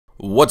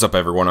What's up,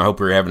 everyone? I hope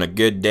you're having a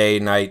good day,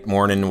 night,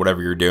 morning,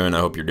 whatever you're doing.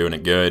 I hope you're doing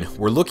it good.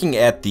 We're looking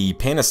at the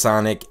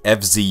Panasonic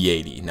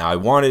FZ80. Now, I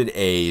wanted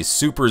a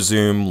super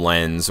zoom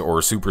lens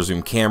or super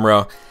zoom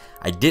camera.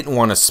 I didn't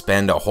want to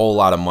spend a whole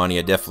lot of money.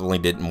 I definitely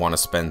didn't want to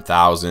spend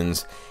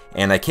thousands.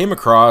 And I came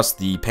across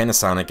the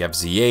Panasonic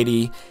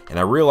FZ80 and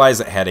I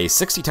realized it had a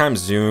 60 times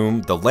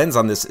zoom. The lens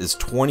on this is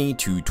 20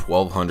 to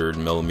 1200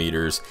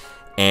 millimeters.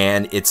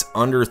 And it's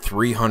under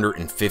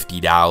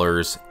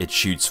 $350. It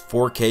shoots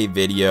 4K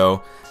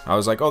video. I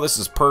was like, oh, this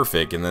is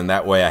perfect. And then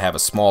that way I have a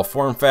small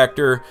form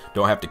factor,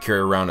 don't have to carry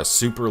around a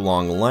super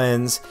long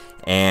lens.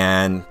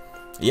 And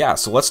yeah,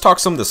 so let's talk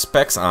some of the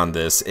specs on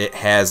this. It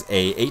has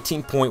a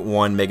 18.1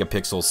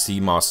 megapixel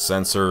CMOS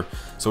sensor,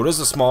 so it is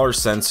a smaller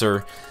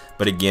sensor,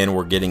 but again,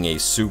 we're getting a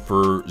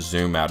super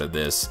zoom out of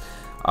this.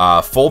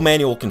 Full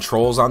manual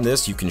controls on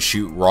this. You can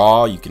shoot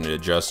raw, you can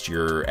adjust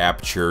your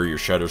aperture, your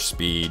shutter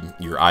speed,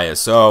 your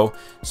ISO.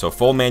 So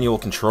full manual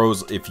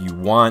controls if you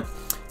want.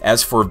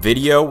 As for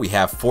video, we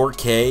have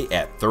 4K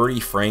at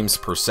 30 frames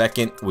per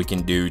second. We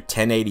can do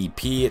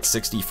 1080p at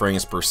 60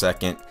 frames per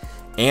second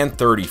and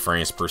 30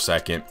 frames per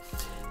second.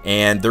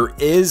 And there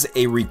is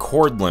a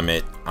record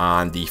limit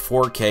on the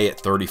 4K at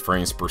 30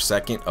 frames per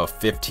second of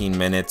 15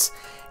 minutes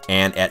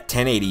and at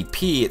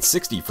 1080p at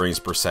 60 frames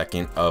per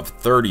second of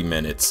 30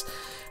 minutes.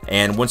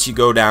 And once you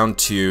go down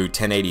to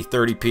 1080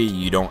 30p,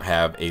 you don't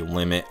have a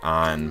limit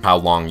on how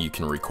long you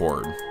can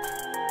record.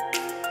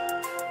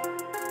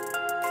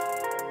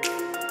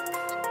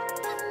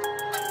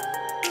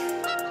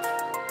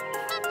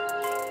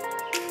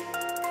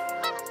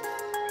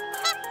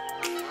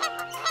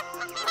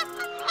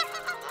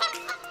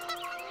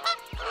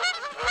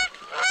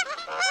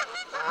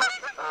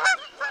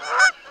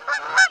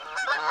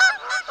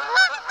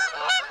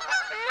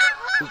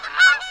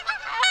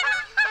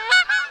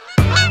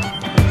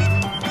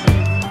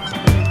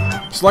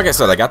 So like I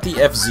said, I got the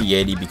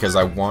FZ80 because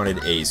I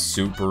wanted a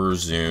super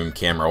zoom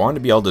camera. I wanted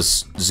to be able to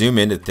zoom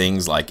into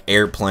things like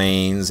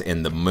airplanes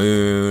and the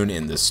moon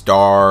and the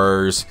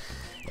stars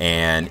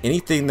and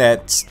anything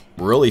that's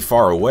really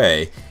far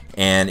away.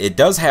 And it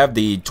does have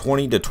the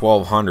 20 to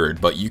 1200,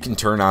 but you can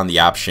turn on the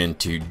option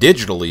to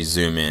digitally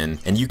zoom in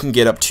and you can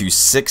get up to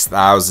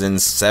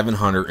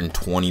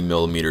 6,720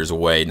 millimeters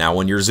away. Now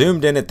when you're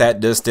zoomed in at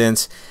that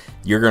distance,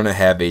 you're gonna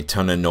have a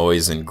ton of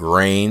noise and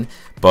grain,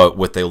 but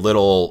with a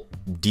little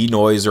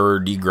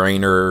denoiser,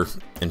 degrainer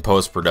in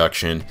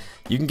post-production,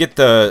 you can get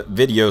the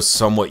video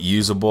somewhat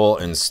usable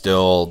and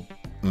still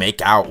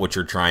make out what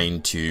you're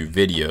trying to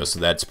video.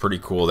 So that's pretty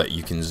cool that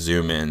you can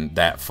zoom in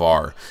that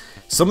far.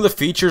 Some of the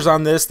features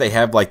on this, they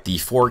have like the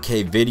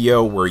 4K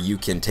video where you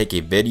can take a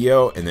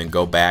video and then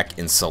go back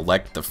and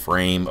select the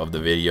frame of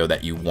the video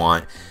that you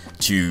want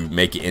to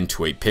make it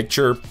into a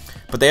picture.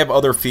 But they have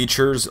other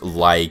features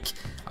like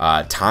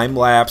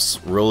time-lapse,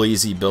 real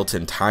easy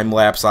built-in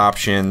time-lapse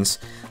options,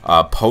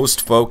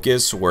 post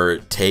focus where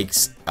it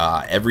takes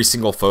every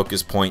single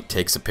focus point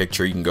takes a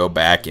picture. You can go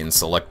back and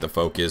select the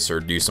focus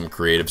or do some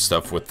creative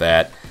stuff with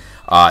that.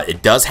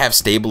 It does have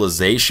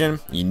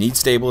stabilization. You need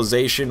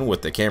stabilization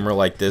with a camera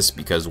like this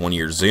because when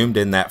you're zoomed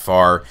in that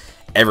far,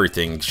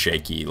 everything's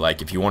shaky.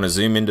 Like if you want to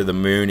zoom into the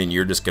moon and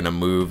you're just going to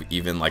move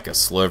even like a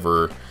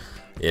sliver,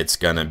 it's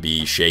gonna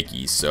be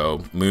shaky.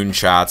 So moon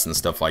shots and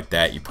stuff like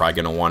that, you're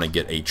probably gonna want to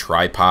get a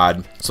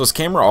tripod. So this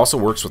camera also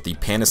works with the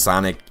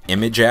Panasonic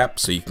image app,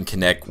 so you can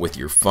connect with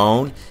your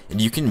phone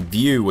and you can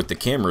view what the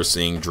camera is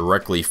seeing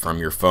directly from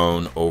your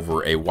phone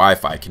over a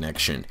Wi-Fi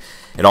connection.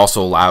 It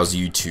also allows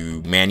you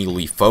to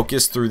manually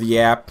focus through the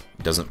app.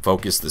 It doesn't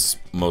focus the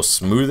most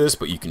smoothest,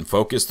 but you can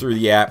focus through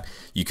the app.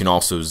 You can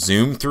also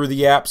zoom through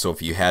the app, so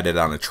if you had it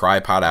on a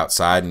tripod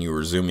outside and you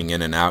were zooming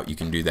in and out, you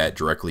can do that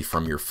directly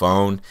from your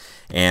phone.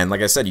 And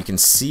like I said, you can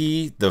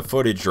see the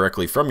footage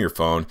directly from your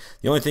phone.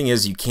 The only thing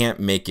is you can't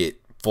make it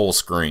full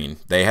screen.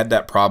 They had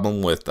that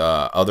problem with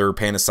other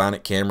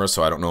Panasonic cameras,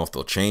 so I don't know if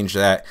they'll change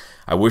that.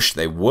 I wish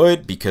they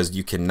would, because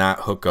you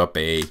cannot hook up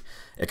a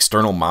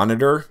external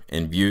monitor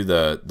and view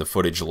the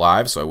footage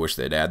live, so I wish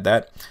they'd add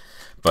that.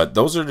 But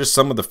those are just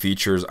some of the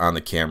features on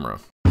the camera.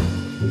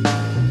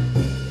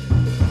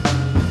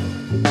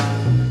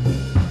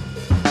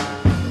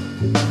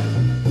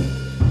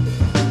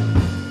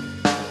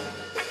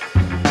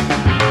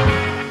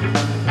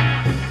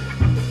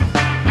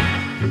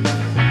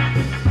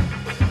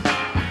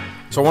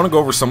 So I want to go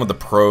over some of the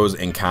pros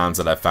and cons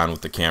that I found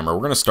with the camera. We're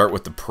going to start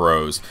with the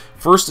pros.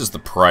 First is the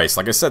price.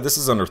 Like I said, this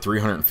is under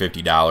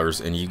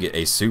 $350 and you get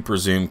a super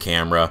zoom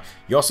camera.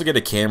 You also get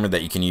a camera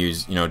that you can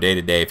use, day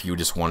to day if you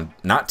just want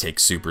to not take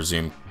super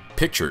zoom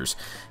pictures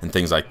and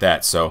things like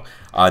that. So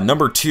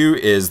number two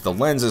is the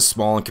lens is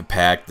small and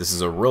compact. This is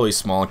a really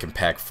small and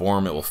compact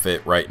form. It will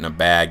fit right in a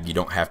bag. You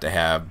don't have to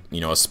have,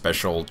 a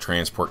special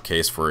transport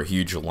case for a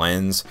huge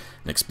lens,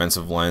 an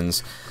expensive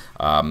lens.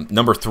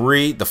 Number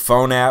three, the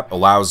phone app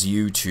allows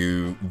you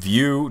to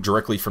view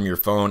directly from your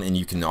phone, and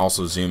you can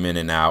also zoom in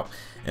and out,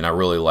 and I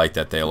really like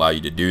that they allow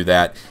you to do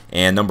that.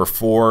 And number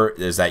four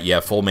is that you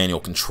have full manual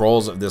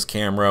controls of this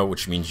camera,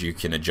 which means you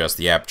can adjust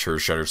the aperture,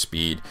 shutter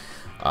speed,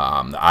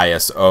 the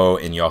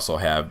ISO, and you also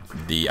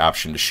have the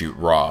option to shoot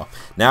RAW.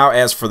 Now,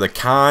 as for the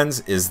cons,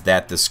 is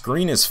that the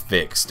screen is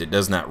fixed. It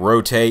does not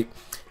rotate,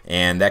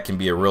 and that can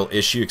be a real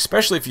issue,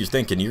 especially if you're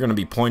thinking you're going to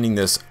be pointing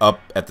this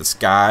up at the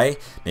sky,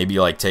 maybe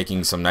like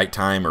taking some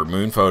nighttime or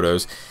moon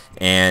photos,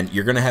 and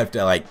you're going to have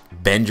to like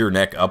bend your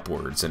neck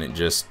upwards, and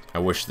I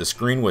wish the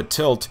screen would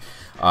tilt.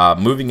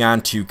 Moving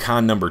on to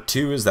con number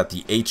 2 is that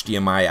the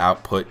HDMI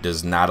output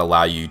does not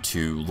allow you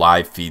to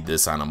live feed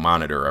this on a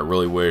monitor. I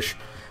really wish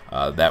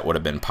that would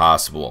have been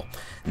possible.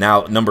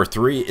 Now, number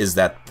 3 is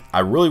that I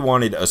really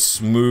wanted a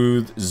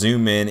smooth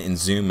zoom in and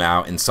zoom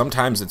out, and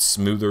sometimes it's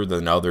smoother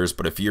than others,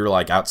 but if you're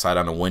like outside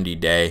on a windy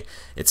day,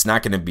 it's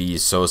not going to be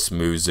so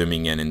smooth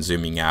zooming in and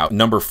zooming out.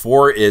 Number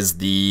 4 is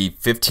the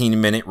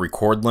 15-minute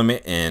record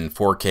limit in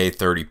 4K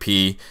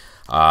 30p.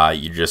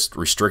 You just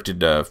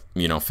restricted to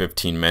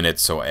 15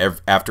 minutes, so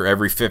after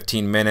every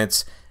 15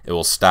 minutes it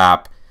will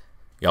stop.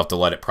 You have to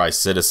let it probably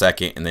sit a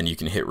second, and then you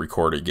can hit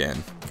record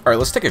again. Alright,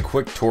 let's take a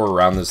quick tour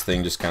around this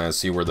thing, just kind of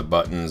see where the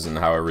buttons and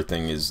how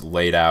everything is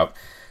laid out.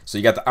 So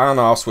you got the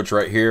on-off switch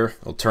right here.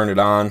 It'll turn it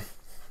on.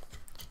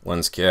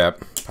 Lens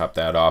cap, pop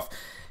that off.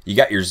 You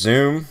got your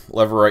zoom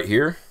lever right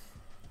here.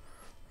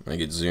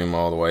 Make it zoom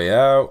all the way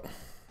out.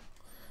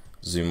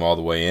 Zoom all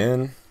the way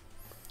in.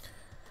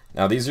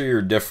 Now these are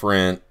your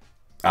different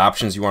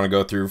options you want to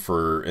go through.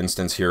 For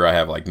instance, here I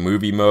have like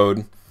movie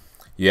mode.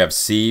 You have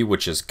C,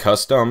 which is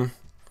custom.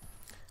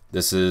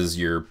 This is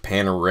your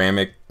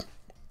panoramic,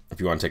 if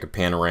you want to take a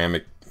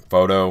panoramic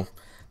photo.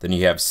 Then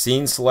you have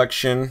scene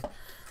selection,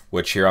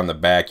 which here on the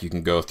back you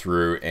can go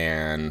through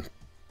and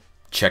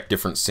check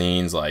different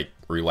scenes like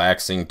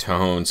relaxing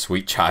tone,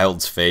 sweet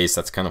child's face.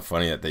 That's kind of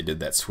funny that they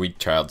did that, sweet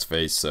child's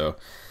face. So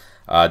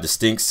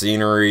distinct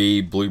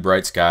scenery, blue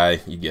bright sky,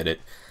 you get it.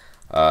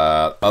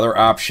 Other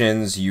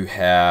options, you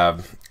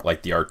have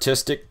like the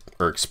artistic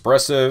or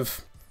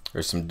expressive.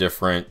 There's some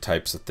different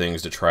types of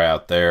things to try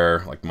out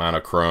there, like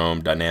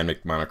monochrome,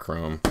 dynamic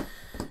monochrome,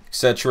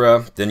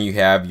 etc. Then you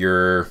have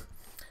your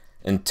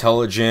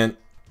intelligent.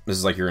 This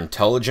is like your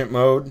intelligent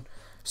mode.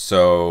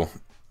 So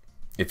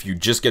if you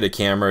just get a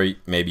camera,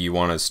 maybe you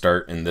want to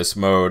start in this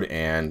mode,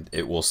 and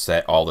it will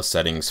set all the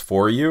settings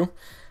for you.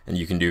 And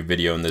you can do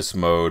video in this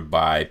mode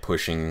by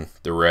pushing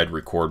the red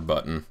record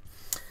button.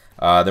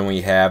 Then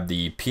we have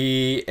the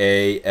PASM.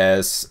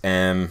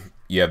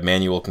 You have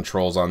manual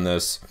controls on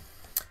this.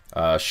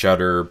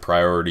 Shutter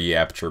priority,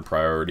 aperture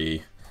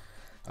priority.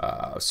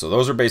 So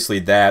those are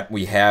basically that.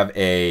 We have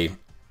a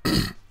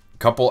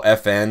couple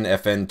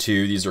FN2.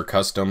 These are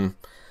custom,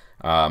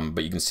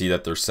 but you can see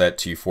that they're set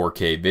to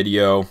 4K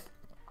video.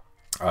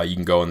 You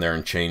can go in there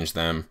and change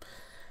them.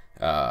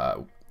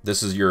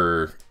 This is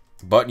your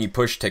button you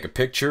push to take a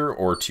picture,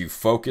 or to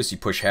focus. You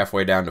push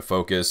halfway down to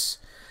focus.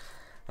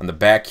 On the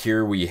back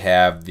here we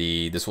have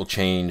this will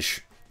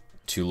change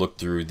to look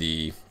through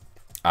the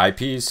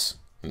eyepiece.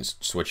 And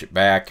switch it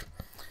back.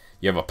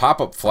 You have a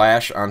pop-up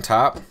flash on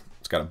top.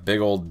 It's got a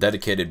big old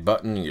dedicated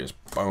button. You just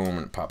boom,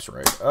 and it pops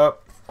right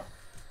up.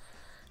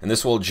 And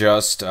this will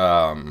adjust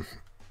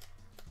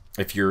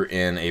if you're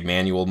in a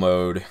manual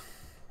mode.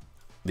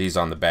 These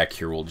on the back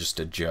here will just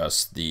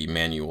adjust the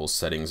manual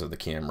settings of the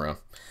camera.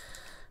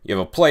 You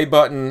have a play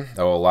button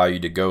that will allow you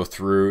to go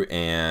through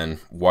and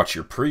watch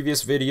your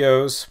previous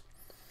videos.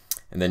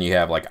 And then you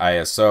have like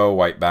ISO,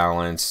 white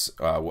balance,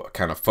 what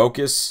kind of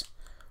focus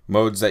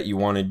modes that you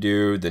want to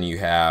do. Then you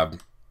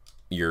have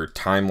your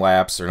time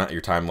lapse, or not your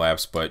time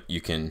lapse, but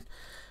you can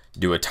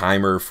do a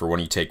timer for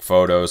when you take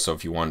photos. So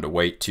if you wanted to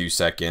wait 2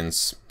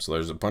 seconds, so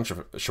there's a bunch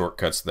of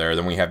shortcuts there.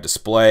 Then we have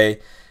display,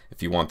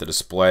 if you want the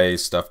display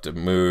stuff to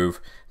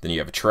move. Then you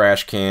have a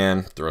trash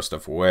can, throw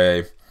stuff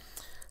away.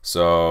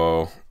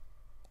 So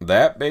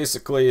that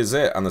basically is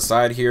it. On the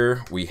side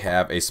here we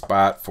have a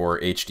spot for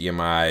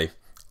HDMI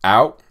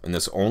out, and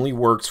this only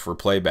works for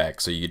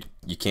playback, so you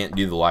can't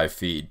do the live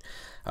feed.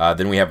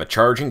 Then we have a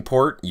charging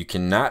port. You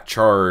cannot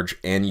charge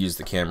and use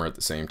the camera at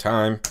the same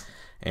time,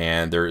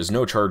 and there is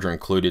no charger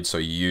included, so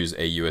you use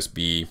a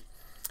USB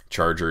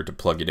charger to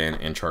plug it in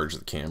and charge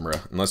the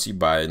camera, unless you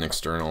buy an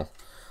external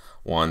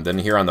one. Then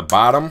here on the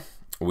bottom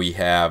we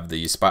have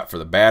the spot for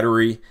the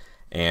battery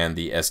and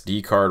the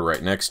SD card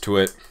right next to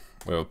it.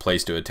 We have a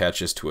place to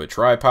attach this to a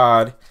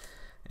tripod,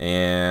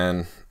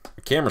 and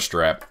a camera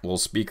strap, little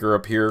speaker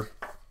up here.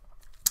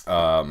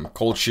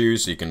 Cold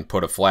shoes, so you can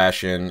put a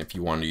flash in if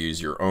you want to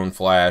use your own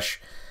flash.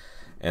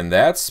 And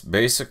that's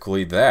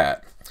basically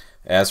that.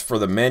 As for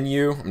the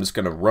menu, I'm just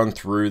going to run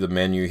through the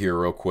menu here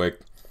real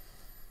quick,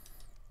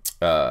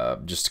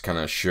 just to kind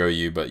of show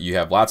you. But you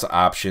have lots of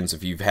options.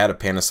 If you've had a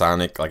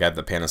Panasonic, like I have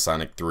the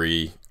Panasonic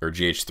 3 or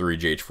GH3,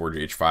 GH4,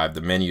 GH5,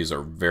 the menus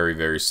are very,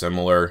 very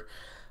similar.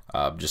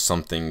 Just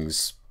some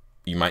things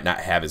you might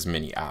not have as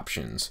many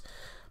options.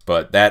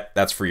 But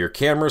that's for your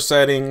camera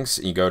settings.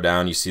 You go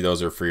down, you see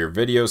those are for your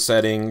video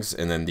settings,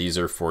 and then these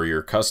are for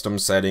your custom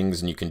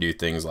settings, and you can do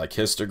things like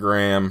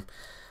histogram,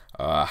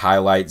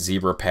 highlight,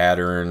 zebra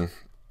pattern.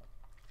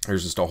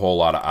 There's just a whole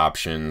lot of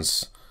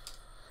options.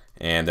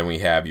 And then we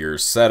have your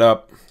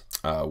setup,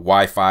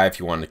 Wi-Fi. If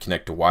you wanted to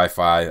connect to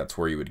Wi-Fi, that's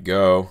where you would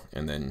go,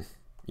 and then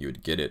You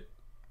would get it,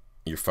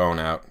 your phone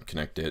out,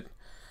 connect it.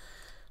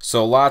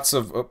 So lots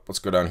of, let's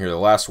go down here. The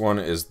last one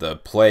is the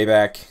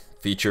playback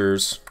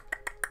features.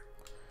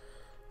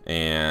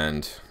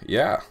 And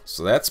yeah,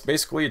 so that's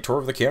basically a tour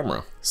of the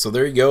camera. So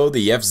there you go,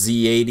 the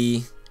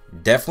FZ80.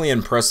 Definitely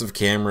impressive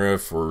camera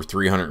for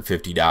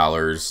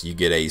 $350. You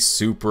get a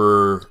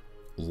super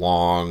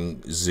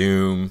long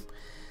zoom.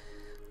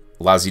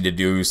 Allows you to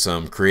do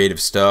some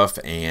creative stuff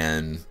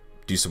and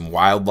do some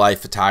wildlife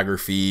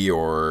photography,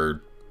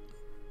 or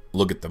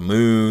look at the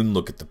moon,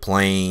 look at the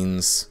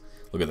planes,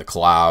 look at the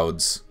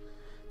clouds.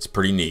 It's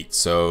pretty neat.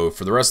 So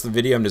for the rest of the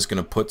video, I'm just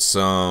going to put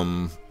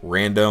some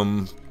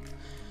random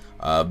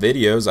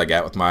videos I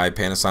got with my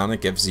Panasonic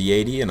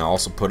FZ80, and I'll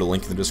also put a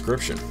link in the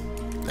description.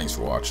 Thanks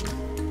for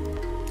watching.